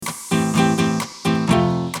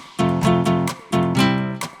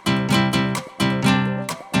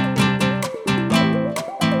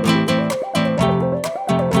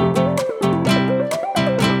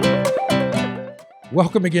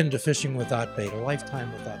Welcome again to Fishing Without Bait, a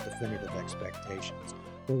lifetime without definitive expectations,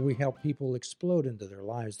 where we help people explode into their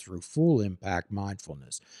lives through full impact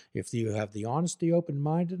mindfulness. If you have the honesty, open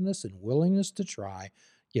mindedness, and willingness to try,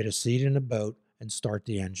 get a seat in a boat and start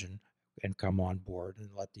the engine and come on board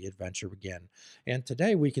and let the adventure begin. And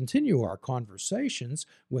today we continue our conversations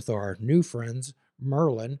with our new friends,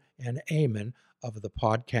 Merlin and Eamon of the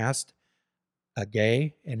podcast, A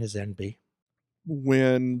Gay and His Enby.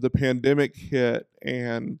 When the pandemic hit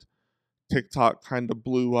and TikTok kind of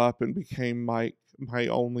blew up and became my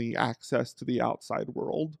only access to the outside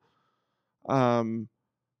world, I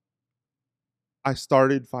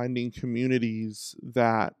started finding communities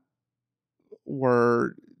that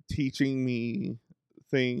were teaching me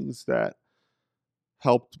things that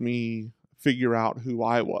helped me figure out who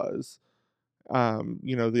I was. The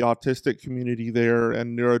autistic community there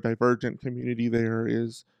and neurodivergent community there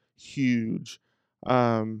is huge.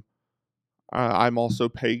 Um, I'm also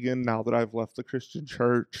pagan now that I've left the Christian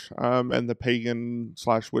church, and the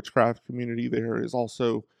pagan/witchcraft community there is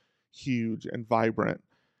also huge and vibrant.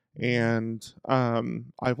 And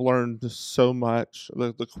I've learned so much.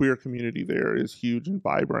 The queer community there is huge and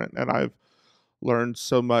vibrant, and I've learned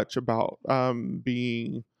so much about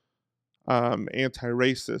being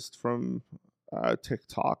anti-racist from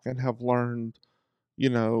TikTok, and have learned,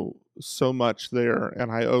 so much there.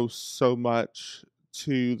 And I owe so much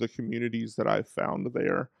to the communities that I've found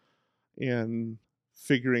there in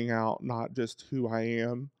figuring out not just who I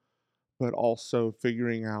am, but also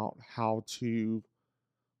figuring out how to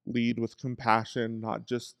lead with compassion, not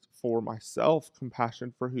just for myself,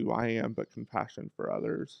 compassion for who I am, but compassion for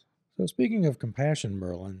others. So, speaking of compassion,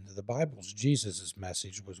 Merlin, the Bible's Jesus'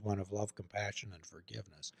 message was one of love, compassion, and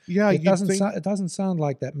forgiveness. Yeah, It you'd doesn't think. it doesn't sound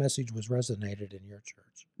like that message was resonated in your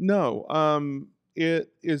church. No,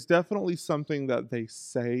 it is definitely something that they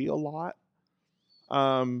say a lot.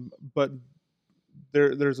 But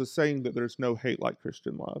there's a saying that there's no hate like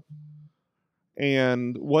Christian love.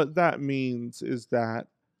 And what that means is that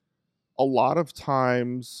a lot of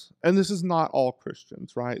times, and this is not all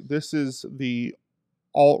Christians, right? This is the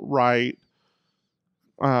alt-right,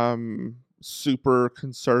 super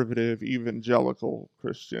conservative evangelical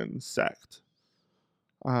Christian sect.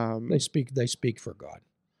 They speak for God.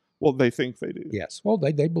 Well, they think they do. Yes. Well,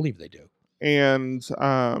 they believe they do. And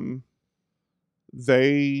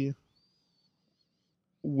they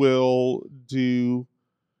will do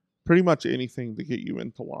pretty much anything to get you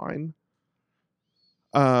into line.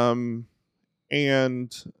 And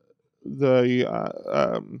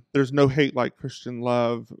there's no hate like Christian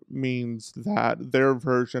love means that their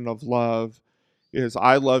version of love is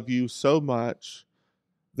I love you so much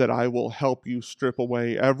that I will help you strip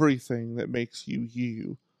away everything that makes you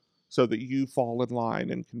you so that you fall in line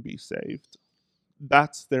and can be saved.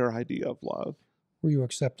 That's their idea of love. Were you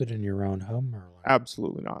accepted in your own home, Merlin?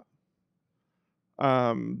 Absolutely not.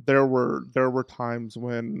 There were times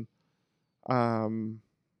when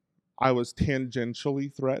I was tangentially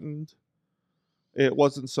threatened. It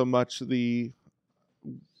wasn't so much the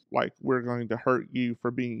like we're going to hurt you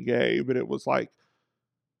for being gay, but it was like,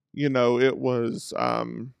 it was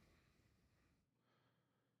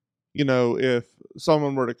if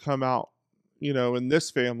someone were to come out, and this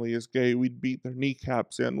family is gay, we'd beat their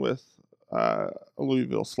kneecaps in with a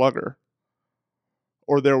Louisville Slugger.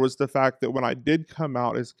 Or there was the fact that when I did come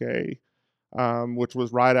out as gay, which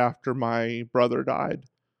was right after my brother died,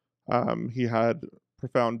 he had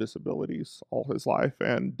profound disabilities all his life,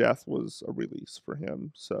 and death was a release for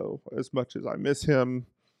him. So as much as I miss him,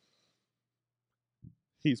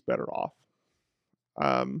 he's better off.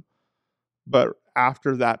 But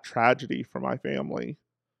after that tragedy for my family,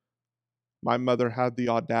 my mother had the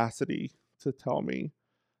audacity to tell me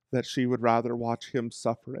that she would rather watch him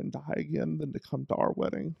suffer and die again than to come to our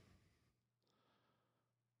wedding.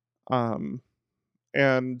 And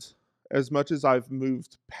as much as I've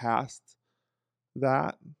moved past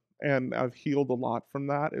that and I've healed a lot from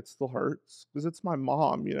that, it still hurts because it's my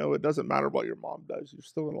mom. It doesn't matter what your mom does, you're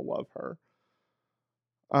still going to love her.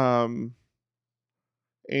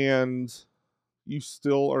 And you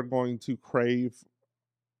still are going to crave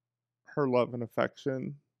her love and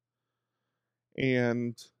affection.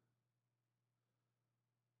 And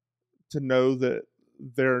to know that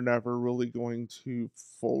they're never really going to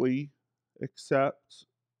fully accept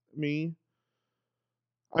me.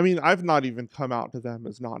 I mean, I've not even come out to them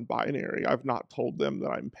as non-binary. I've not told them that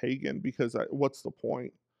I'm pagan because what's the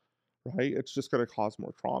point, right? It's just going to cause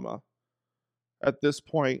more trauma. At this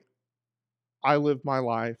point, I live my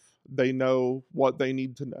life. They know what they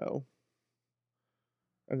need to know.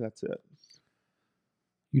 And that's it.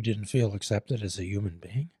 You didn't feel accepted as a human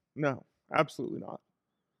being? No, Absolutely not.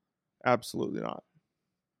 Absolutely not.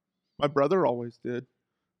 My brother always did.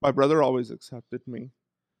 My brother always accepted me.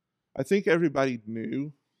 I think everybody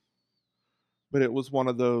knew, but it was one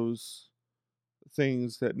of those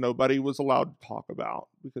things that nobody was allowed to talk about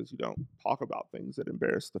because you don't talk about things that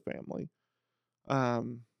embarrass the family.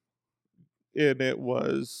 Um, and it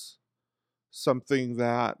was something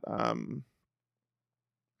that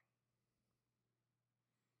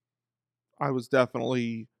I was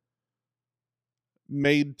definitely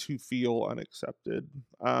made to feel unaccepted.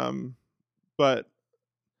 But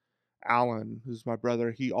Alan, who's my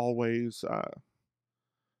brother, he was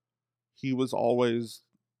always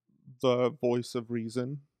the voice of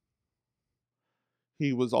reason.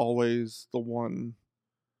 He was always the one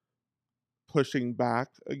pushing back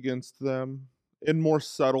against them in more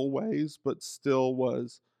subtle ways, but still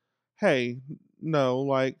was, hey, no,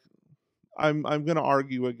 like I'm gonna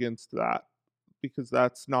argue against that because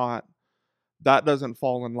that doesn't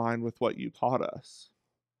fall in line with what you taught us.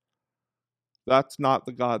 That's not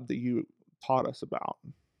the God that you taught us about.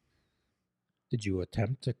 Did you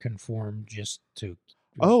attempt to conform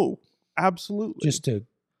Oh, absolutely. just to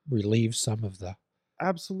relieve some of the?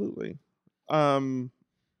 Absolutely. Um,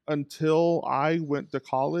 until I went to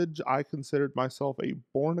college, I considered myself a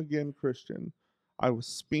born again Christian. I was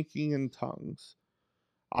speaking in tongues.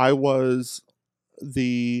 I was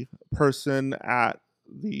the person at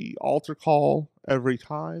the altar call every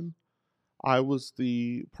time. I was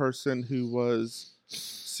the person who was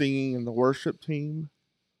singing in the worship team,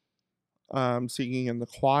 singing in the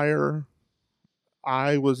choir.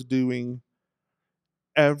 I was doing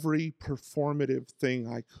every performative thing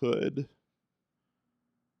I could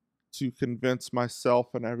to convince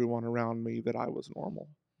myself and everyone around me that I was normal.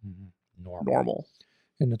 Normal. Normal.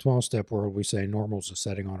 In the 12-step world, we say normal's a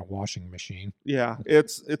setting on a washing machine. Yeah,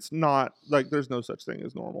 it's not like there's no such thing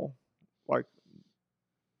as normal. Like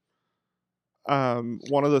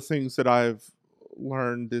one of the things that I've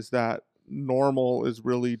learned is that normal is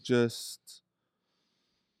really just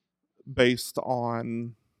based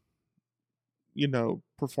on,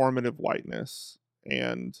 performative whiteness.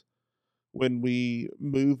 And when we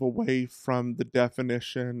move away from the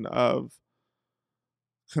definition of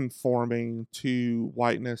conforming to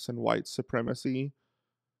whiteness and white supremacy,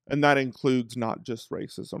 and that includes not just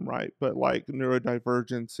racism, right? But like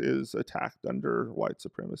neurodivergence is attacked under white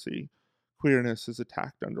supremacy, queerness is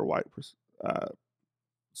attacked under white uh,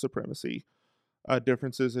 supremacy,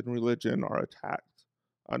 differences in religion are attacked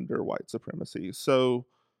under white supremacy. So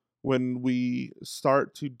when we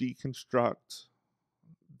start to deconstruct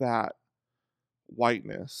that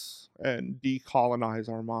whiteness and decolonize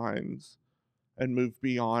our minds and move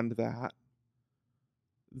beyond that,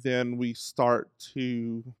 then we start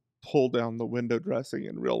to pull down the window dressing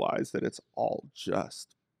and realize that it's all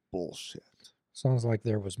just bullshit. Sounds like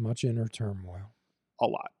there was much inner turmoil. A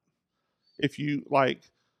lot. If you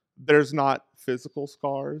like, there's not physical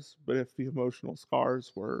scars, but if the emotional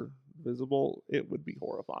scars were visible, it would be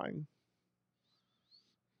horrifying.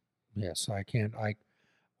 Yes, I can't. I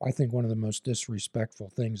think one of the most disrespectful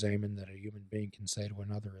things, Eamon, that a human being can say to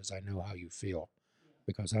another is, "I know how you feel,"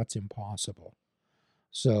 because that's impossible.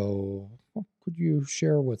 So, could you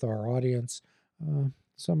share with our audience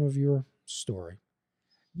some of your story?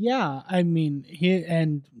 Yeah, I mean, he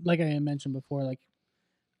and like I mentioned before, like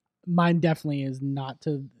mine definitely is not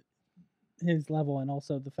to his level, and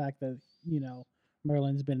also the fact that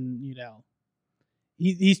Merlin's been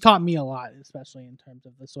he's taught me a lot, especially in terms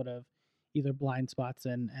of the sort of either blind spots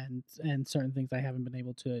and certain things I haven't been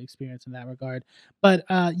able to experience in that regard. But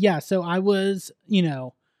yeah, so I was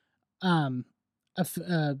um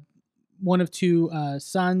one of two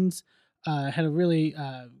sons, had a really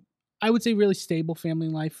I would say really stable family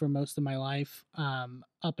life for most of my life,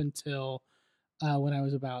 up until when I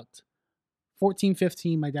was about 14,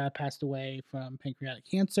 15. My dad passed away from pancreatic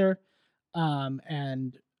cancer,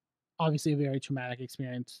 and obviously a very traumatic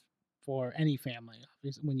experience for any family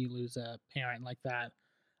when you lose a parent like that.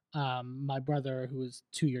 My brother, who was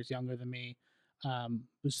 2 years younger than me,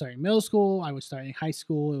 was starting middle school. I was starting high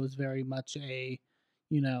school. It was very much a,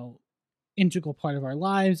 you know, integral part of our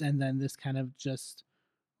lives. And then this kind of just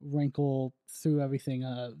wrinkle through everything,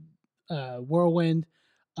 whirlwind.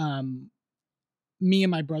 Um, Me and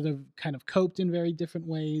my brother kind of coped in very different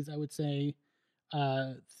ways, I would say,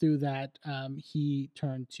 through that. He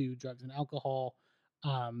turned to drugs and alcohol,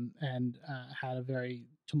 and had a very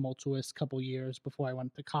tumultuous couple years before I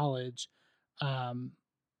went to college. Um,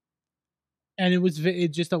 and it was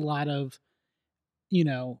just a lot of,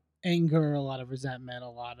 anger, a lot of resentment, a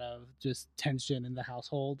lot of just tension in the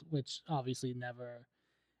household, which obviously never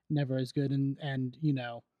is good. And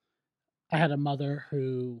I had a mother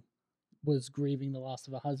who was grieving the loss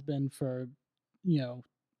of a husband for,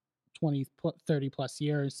 20, 30 plus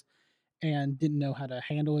years and didn't know how to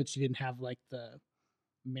handle it. She didn't have like the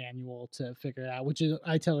manual to figure it out, which is,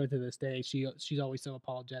 I tell her to this day, she's always so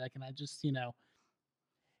apologetic. And I just,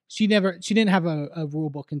 she didn't have a rule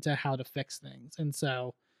book into how to fix things. And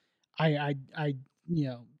so I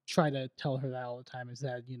try to tell her that all the time, is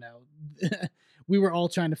that, we were all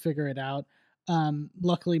trying to figure it out.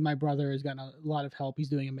 Luckily my brother has gotten a lot of help. He's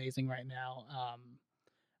doing amazing right now.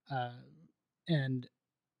 And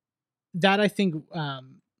that, I think,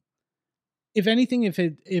 if anything,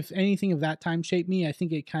 if anything of that time shaped me, I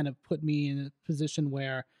think it kind of put me in a position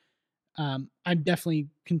where I definitely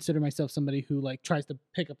consider myself somebody who like tries to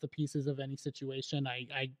pick up the pieces of any situation.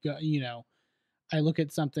 I go, I look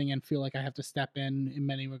at something and feel like I have to step in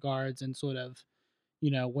many regards, and sort of,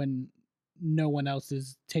 when no one else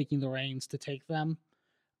is taking the reins to take them.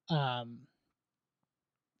 Um,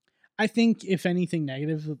 I think if anything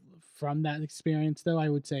negative from that experience, though, I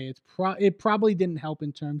would say it probably didn't help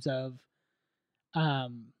in terms of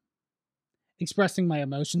um expressing my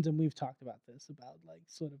emotions. And we've talked about this, about like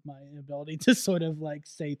sort of my ability to sort of like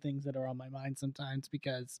say things that are on my mind sometimes,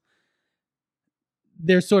 because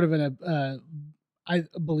there's sort of I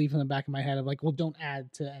believe in the back of my head of like, well, don't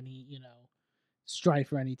add to any,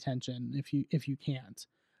 strife or any tension if you can't.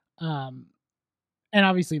 Um and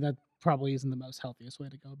obviously that probably isn't the most healthiest way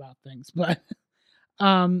to go about things,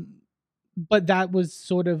 um but that was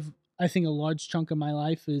sort of, I think, a large chunk of my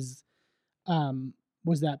life is um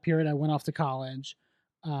was that period. I went off to college.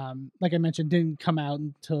 Like I mentioned, didn't come out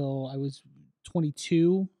until I was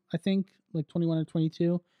 22, I think, like 21 or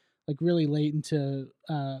 22, like really late into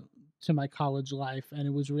to my college life. And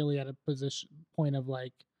it was really at a point of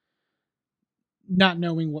like not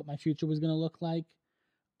knowing what my future was going to look like.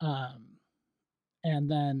 um and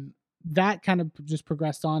then that kind of just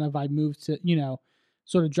progressed on. Of I moved to,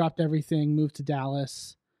 sort of dropped everything, moved to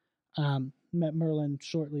Dallas, met Merlin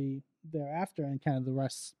shortly thereafter, and kind of the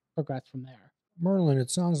rest progressed from there. Merlin, it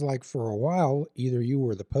sounds like for a while, either you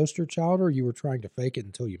were the poster child or you were trying to fake it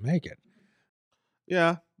until you make it.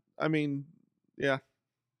 Yeah, I mean, yeah,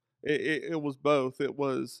 it was both. It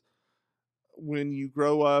was when you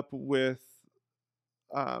grow up with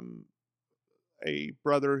um, a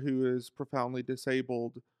brother who is profoundly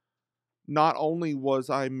disabled. Not only was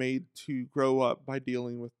I made to grow up by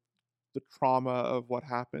dealing with the trauma of what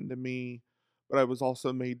happened to me, but I was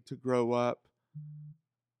also made to grow up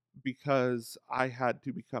because I had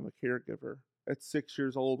to become a caregiver. At 6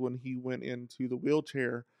 years old, when he went into the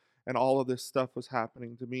wheelchair and all of this stuff was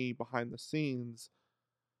happening to me behind the scenes,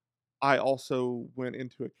 I also went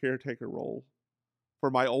into a caretaker role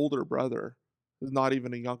for my older brother, who's not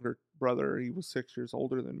even a younger brother. He was 6 years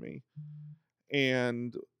older than me.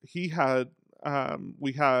 And he had,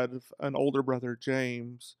 we had an older brother,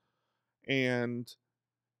 James, and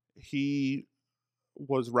he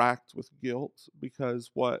was racked with guilt because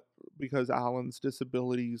Alan's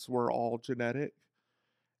disabilities were all genetic,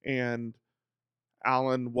 and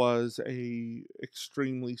Alan was a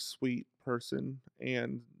extremely sweet person,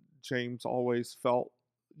 and James always felt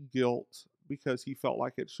guilt because he felt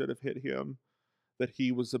like it should have hit him, that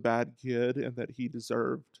he was a bad kid and that he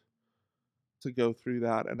deserved to go through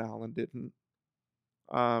that, and Alan didn't.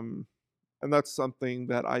 Um, and that's something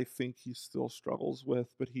that I think he still struggles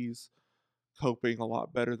with, but he's coping a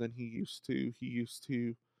lot better than he used to. He used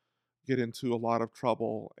to get into a lot of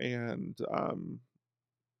trouble, and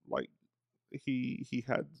like he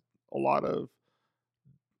had a lot of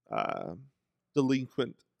uh,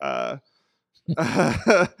 delinquent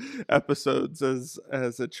episodes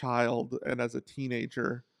as a child and as a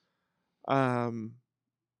teenager. Um,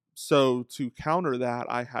 so to counter that,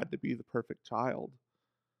 I had to be the perfect child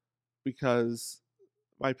because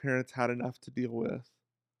my parents had enough to deal with.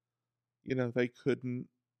 They couldn't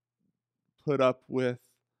put up with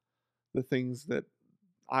the things that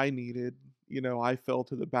I needed. I fell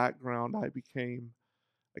to the background. I became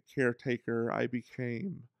a caretaker. I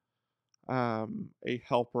became a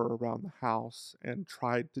helper around the house and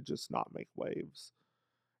tried to just not make waves.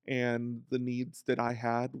 And the needs that I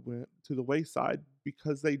had went to the wayside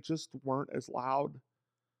because they just weren't as loud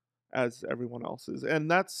as everyone else's. And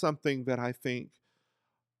that's something that I think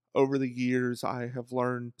over the years I have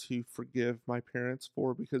learned to forgive my parents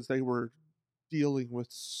for, because they were dealing with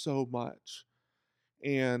so much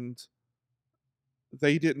and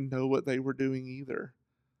they didn't know what they were doing either.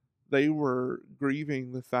 They were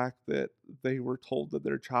grieving the fact that they were told that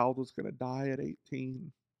their child was going to die at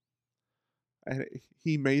 18. And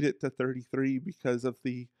he made it to 33 because of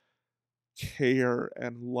the care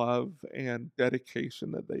and love and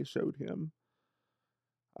dedication that they showed him.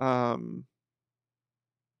 Um,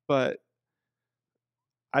 but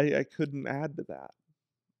I couldn't add to that,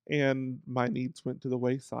 and my needs went to the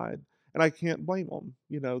wayside. And I can't blame them.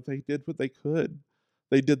 You know, they did what they could.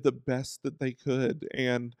 They did the best that they could,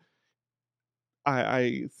 and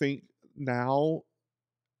I think now,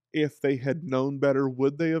 if they had known better,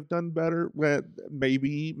 would they have done better? Well,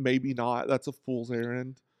 maybe, maybe not. That's a fool's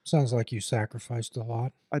errand. Sounds like you sacrificed a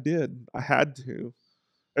lot. I did. I had to.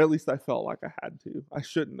 At least I felt like I had to. I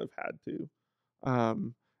shouldn't have had to.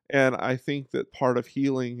 Um, and I think that part of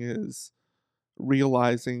healing is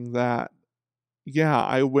realizing that, yeah,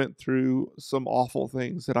 I went through some awful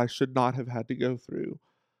things that I should not have had to go through,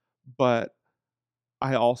 but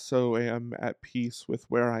I also am at peace with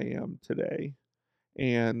where I am today.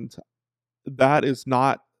 And that is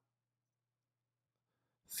not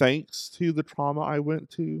thanks to the trauma I went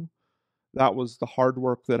to. That was the hard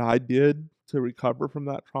work that I did to recover from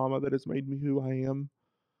that trauma that has made me who I am.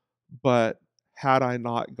 But had I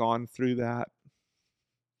not gone through that,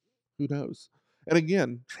 who knows? And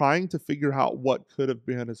again, trying to figure out what could have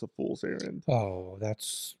been is a fool's errand. Oh,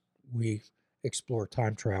 we explore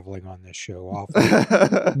time traveling on this show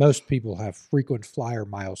often. Most people have frequent flyer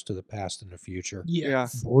miles to the past and the future,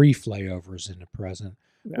 Yes. brief layovers in the present.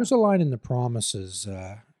 Yeah. There's a line in the Promises,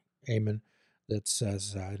 Eamon, that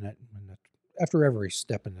says, after every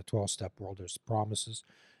step in the 12-step world, there's promises.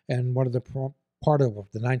 And one of the part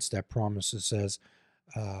of the 9-step promises says,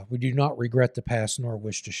 we do not regret the past nor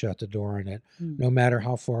wish to shut the door on it. No matter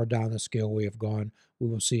how far down the scale we have gone, we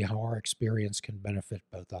will see how our experience can benefit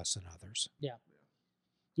both us and others. Yeah,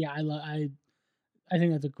 I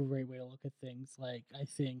think that's a great way to look at things. Like, I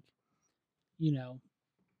think, you know,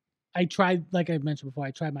 I tried, like I mentioned before,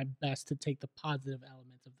 I tried my best to take the positive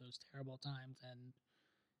elements of those terrible times and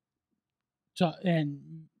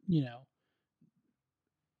you know,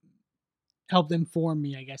 help inform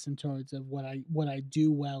me, I guess, in terms of what I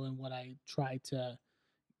do well and what I try to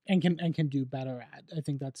and can do better at. I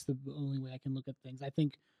think that's the only way I can look at things. I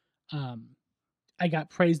think I got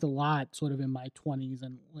praised a lot sort of in my 20s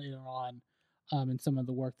and later on in some of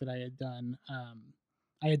the work that I had done.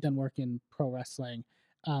 I had done work in pro wrestling,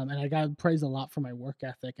 and I got praised a lot for my work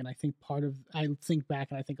ethic. And I think I think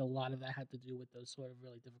back and I think a lot of that had to do with those sort of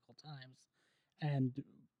really difficult times. And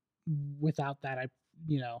without that,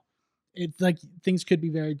 it's like things could be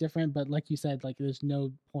very different. But like you said, like there's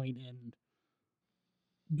no point in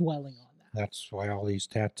dwelling on that. That's why all these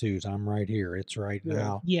tattoos, I'm right here, it's right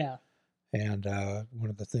now. Yeah. And one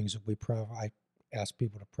of the things that I ask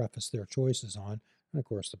people to preface their choices on, and of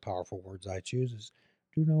course the powerful words I choose is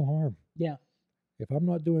do no harm. Yeah. If I'm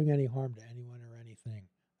not doing any harm to anyone or anything,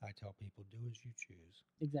 I tell people do as you choose.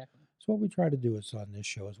 Exactly. So what we try to do is on this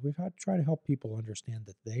show is try to help people understand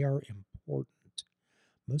that they are important.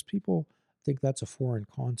 Most people think that's a foreign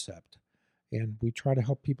concept. And we try to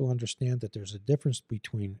help people understand that there's a difference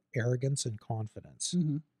between arrogance and confidence.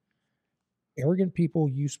 Mm-hmm. Arrogant people,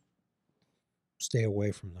 you stay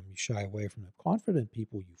away from them. You shy away from them. Confident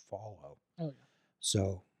people, you follow. Oh, yeah.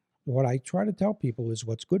 So what I try to tell people is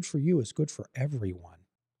what's good for you is good for everyone.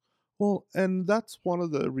 Well, and that's one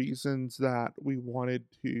of the reasons that we wanted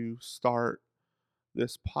to start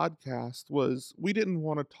this podcast was we didn't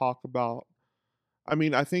want to talk about,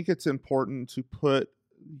 I think it's important to put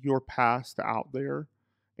your past out there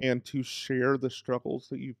and to share the struggles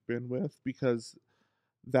that you've been with, because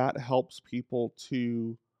that helps people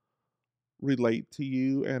to relate to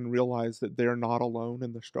you and realize that they're not alone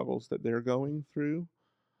in the struggles that they're going through.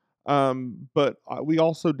 But we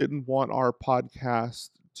also didn't want our podcast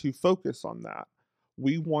to focus on that.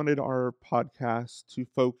 We wanted our podcast to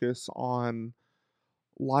focus on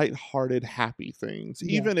lighthearted, happy things,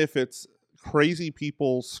 even if it's crazy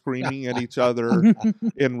people screaming at each other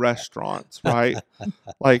in restaurants, right?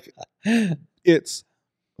 Like, it's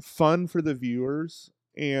fun for the viewers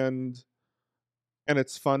and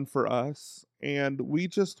it's fun for us. And we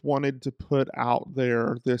just wanted to put out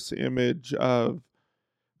there this image of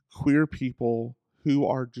queer people who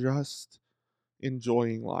are just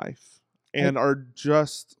enjoying life and are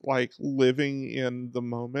just like living in the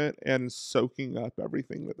moment and soaking up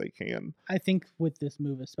everything that they can. I think with this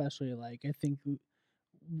move especially, like I think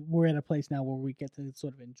we're at a place now where we get to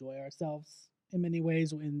sort of enjoy ourselves in many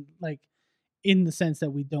ways, in the sense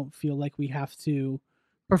that we don't feel like we have to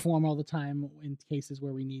perform all the time in cases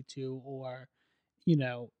where we need to, or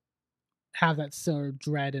have that sort of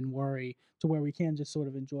dread and worry, to where we can just sort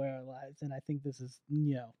of enjoy our lives. And I think this is,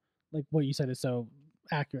 like what you said is so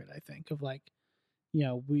accurate. I think of like,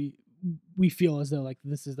 we feel as though like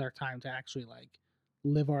this is our time to actually like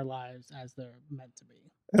live our lives as they're meant to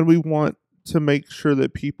be. And we want to make sure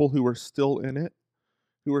that people who are still in it,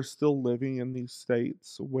 who are still living in these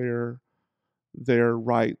states where their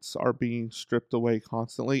rights are being stripped away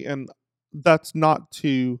constantly. And that's not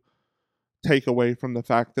to take away from the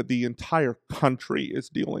fact that the entire country is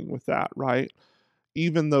dealing with that, right?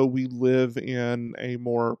 Even though we live in a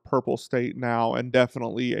more purple state now and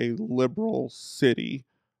definitely a liberal city,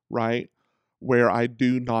 right? Where I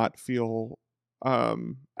do not feel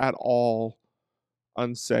at all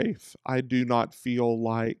unsafe. I do not feel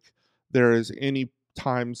like there is any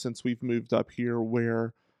time since we've moved up here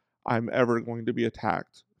where I'm ever going to be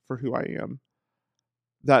attacked for who I am.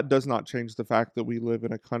 That does not change the fact that we live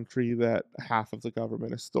in a country that half of the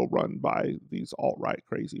government is still run by these alt-right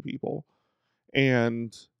crazy people.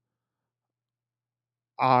 And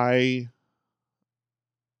I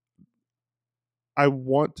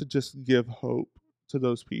want to just give hope to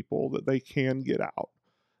those people that they can get out.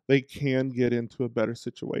 They can get into a better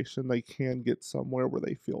situation. They can get somewhere where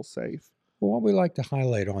they feel safe. Well, what we like to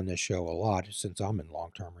highlight on this show a lot, since I'm in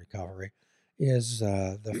long-term recovery, is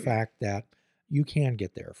the fact that you can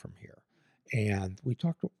get there from here. And we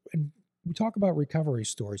talk about recovery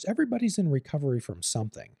stories. Everybody's in recovery from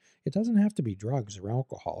something. It doesn't have to be drugs or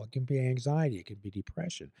alcohol. It can be anxiety. It can be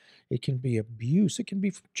depression. It can be abuse. It can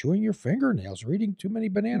be chewing your fingernails, or eating too many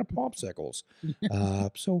banana popsicles.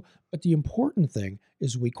 But the important thing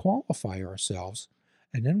is we qualify ourselves,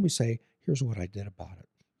 and then we say, here's what I did about it.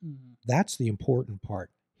 Mm-hmm. That's the important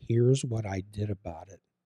part. Here's what I did about it.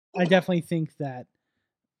 I definitely think that,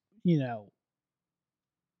 you know,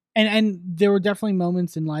 and there were definitely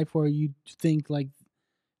moments in life where you think like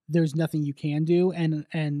there's nothing you can do,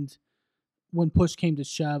 and when push came to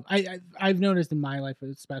shove, I've noticed in my life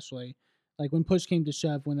especially, like when push came to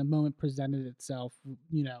shove, when the moment presented itself,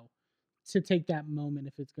 you know, to take that moment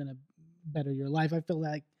if it's gonna better your life. I feel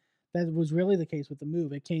like that was really the case with the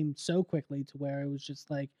move. It came so quickly to where it was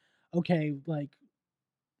just like, okay, like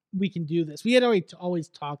we can do this. We had already always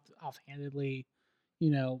talked offhandedly, you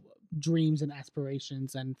know, dreams and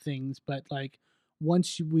aspirations and things, but like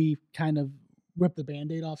once we kind of rip the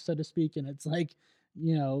band-aid off, so to speak, and it's like,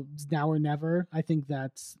 you know, it's now or never. I think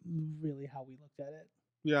that's really how we looked at it.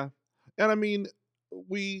 Yeah. And I mean,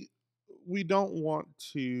 we don't want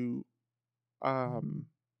to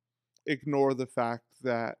ignore the fact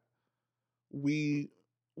that we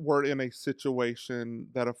were in a situation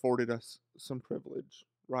that afforded us some privilege,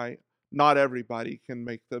 right? Not everybody can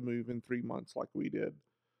make the move in 3 months like we did.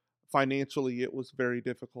 Financially, it was very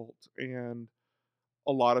difficult, and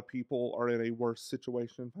a lot of people are in a worse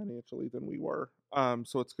situation financially than we were.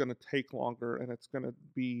 So it's going to take longer, and it's going to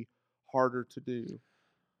be harder to do.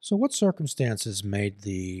 So, what circumstances made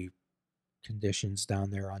the conditions down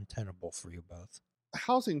there untenable for you both?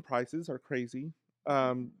 Housing prices are crazy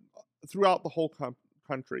throughout the whole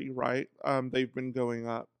country, right? They've been going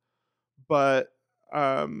up, but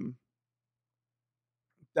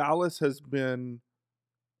Dallas has been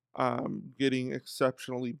getting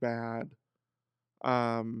exceptionally bad.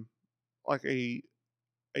 Like a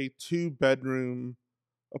 2-bedroom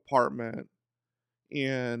apartment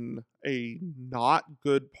in a not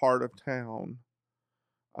good part of town.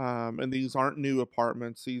 And these aren't new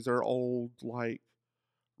apartments. These are old, like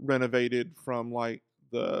renovated from like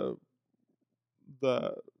the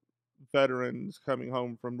veterans coming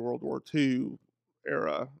home from World War II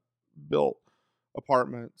era built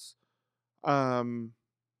apartments. Um,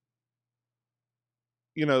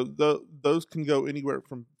 you know, those can go anywhere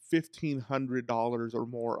from $1,500 or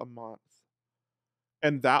more a month.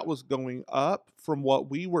 And that was going up from what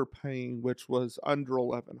we were paying, which was under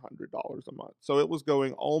 $1,100 a month. So it was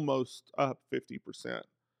going almost up 50%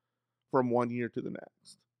 from one year to the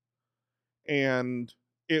next. And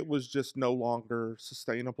it was just no longer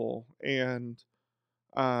sustainable. And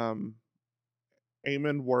Eamon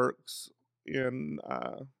works in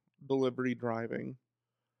delivery driving.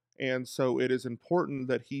 And so it is important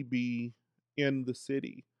that he be in the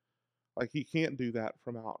city. Like, he can't do that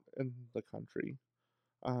from out in the country.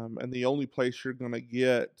 And the only place you're going to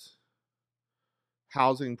get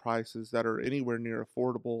housing prices that are anywhere near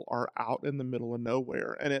affordable are out in the middle of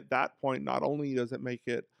nowhere. And at that point, not only does it make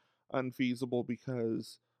it unfeasible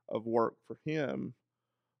because of work for him,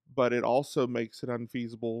 but it also makes it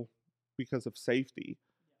unfeasible because of safety.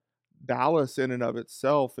 Dallas, in and of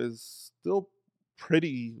itself, is still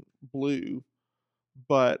pretty blue,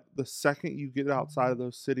 but the second you get outside of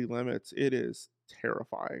those city limits, it is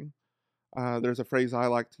terrifying. There's a phrase I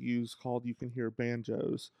like to use called "you can hear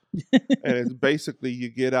banjos," and it's basically you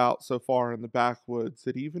get out so far in the backwoods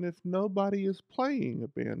that even if nobody is playing a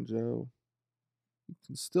banjo, you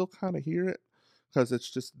can still kind of hear it. because it's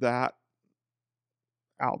just that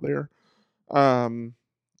out there.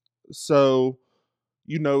 So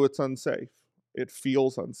it's unsafe. It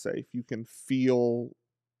feels unsafe. You can feel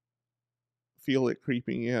it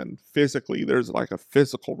creeping in physically. There's like a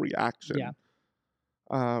physical reaction. Yeah.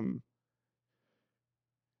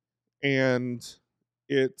 And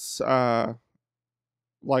it's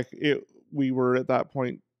we were at that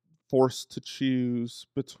point forced to choose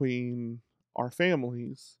between our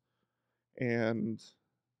families and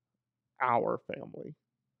our family.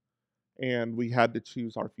 And we had to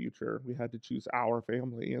choose our future. We had to choose our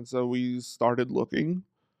family. And so we started looking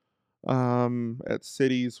at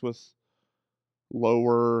cities with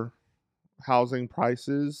lower housing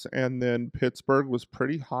prices. And then Pittsburgh was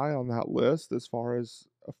pretty high on that list as far as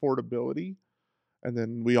affordability. And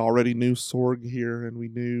then we already knew Sorg here, and we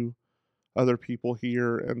knew other people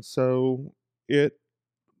here. And so it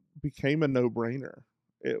became a no-brainer.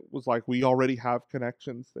 It was like, we already have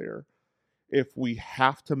connections there. If we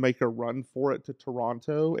have to make a run for it to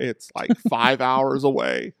Toronto, it's like 5 hours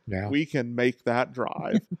away. Yeah. We can make that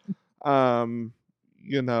drive. But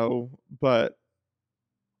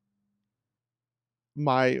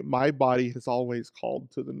my body has always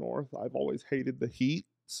called to the north. I've always hated the heat.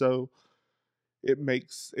 So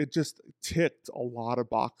it just ticked a lot of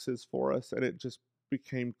boxes for us, and it just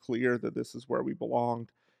became clear that this is where we belonged.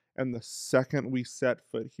 And the second we set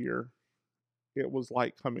foot here, it was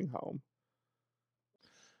like coming home.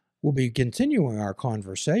 We'll be continuing our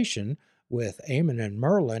conversation with Eamon and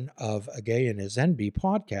Merlin of A Gay and His Enby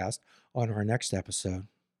podcast on our next episode.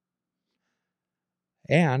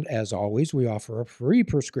 And as always, we offer a free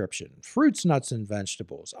prescription: fruits, nuts, and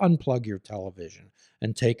vegetables. Unplug your television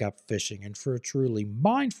and take up fishing. And for a truly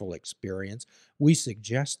mindful experience, we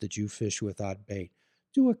suggest that you fish without bait.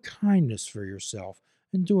 Do a kindness for yourself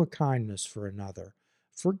and do a kindness for another.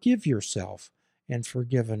 Forgive yourself and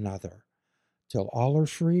forgive another. Till all are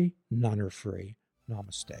free, none are free.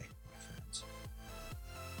 Namaste, my friends.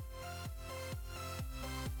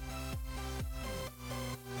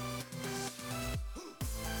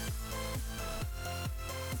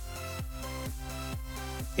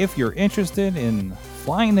 If you're interested in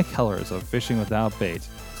flying the colors of fishing without bait,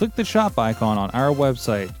 click the shop icon on our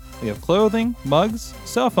website. We have clothing, mugs,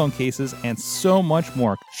 cell phone cases, and so much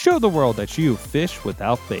more. Show the world that you fish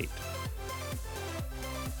without bait.